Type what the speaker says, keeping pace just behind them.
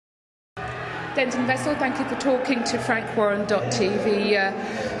Denton Vassell, thank you for talking to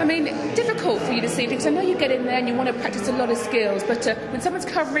FrankWarren.tv. I mean, difficult for you this evening, because I know you get in there and you want to practice a lot of skills, but when someone's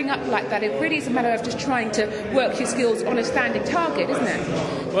covering up like that, it really is a matter of just trying to work your skills on a standing target, isn't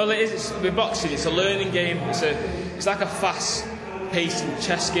it? Well, it is. With boxing, it's a learning game. It's like a fast-paced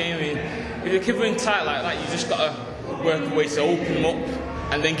chess game. I mean, if you're covering tight like that, you just got to work a way to open them up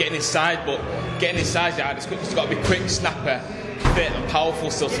and then getting inside. But getting inside, it's got to be quick, snapper, fit and powerful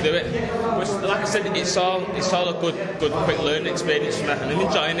still to do it. Which, like I said, it's all a good quick learning experience for me, and I'm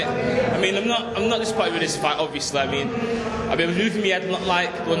enjoying it. I mean, I'm not disappointed with this fight, obviously. I mean, I've been moving my head not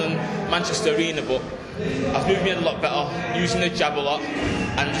like the one in Manchester Arena, but I've moved my head a lot better, using the jab a lot,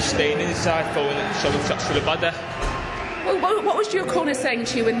 and just staying inside, throwing showing shots through the body. Well, what was your corner saying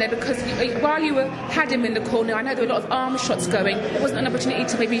to you in there? Because while you had him in the corner, I know there were a lot of arm shots going. There wasn't an opportunity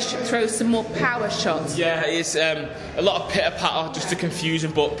to maybe throw some more power shots. Yeah, it's a lot of pitter-patter just to confuse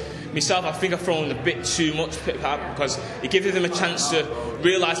him, but myself, I think I've thrown a bit too much pitter-patter because it gives them a chance to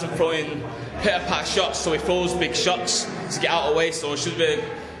realise I'm throwing pitter-patter shots, so he throws big shots to get out of the way, so I should be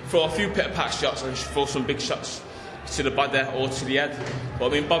throw a few pitter-patter shots and throw some big shots to the body or to the head. But I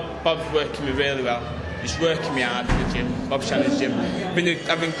mean, Bob's working me really well. He's working me hard in the gym, Bob Shannon's gym. I've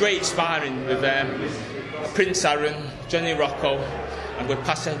been great sparring with Prince Aaron, Johnny Rocco, and good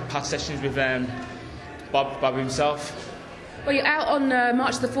past sessions with Bob himself. Well, you're out on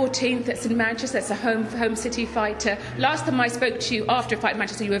March the 14th. That's in Manchester. That's a home city fight. Last time I spoke to you after a fight in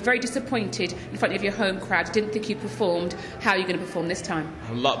Manchester, you were very disappointed in front of your home crowd. You didn't think you performed. How are you going to perform this time?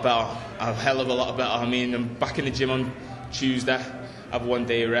 A lot better. A hell of a lot better. I mean, I'm back in the gym on Tuesday. I have 1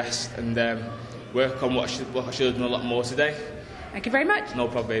 day rest and work on what I should have done a lot more today. Thank you very much. No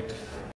problem, babe.